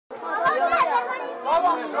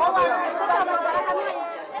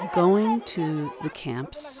Going to the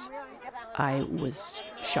camps, I was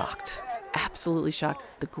shocked, absolutely shocked.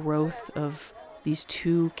 The growth of these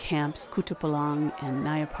two camps, Kutupalong and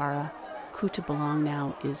Nayapara. Kutupalong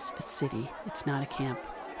now is a city. It's not a camp.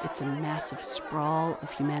 It's a massive sprawl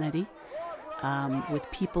of humanity with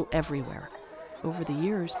people everywhere. Over the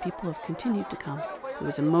years, people have continued to come. It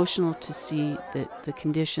was emotional to see that the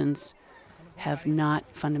conditions have not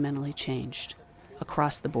fundamentally changed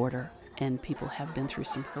across the border, and people have been through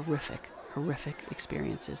some horrific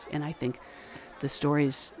experiences. And I think the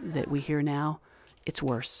stories that we hear now, it's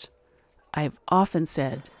worse. I've often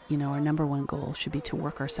said, our number one goal should be to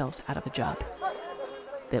work ourselves out of a job,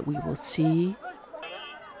 that we will see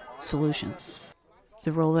solutions.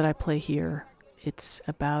 The role that I play here, it's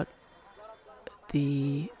about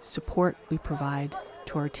the support we provide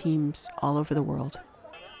to our teams all over the world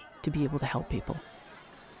to be able to help people,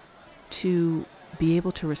 to be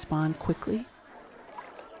able to respond quickly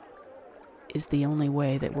is the only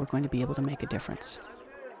way that we're going to be able to make a difference.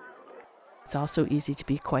 It's also easy to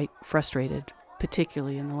be quite frustrated,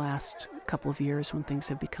 particularly in the last couple of years when things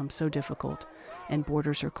have become so difficult and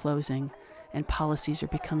borders are closing and policies are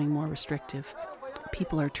becoming more restrictive.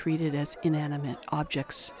 People are treated as inanimate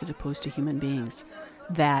objects as opposed to human beings.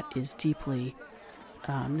 That is deeply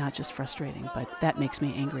not just frustrating, but that makes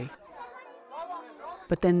me angry.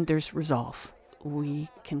 But then there's resolve. We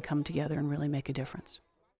can come together and really make a difference.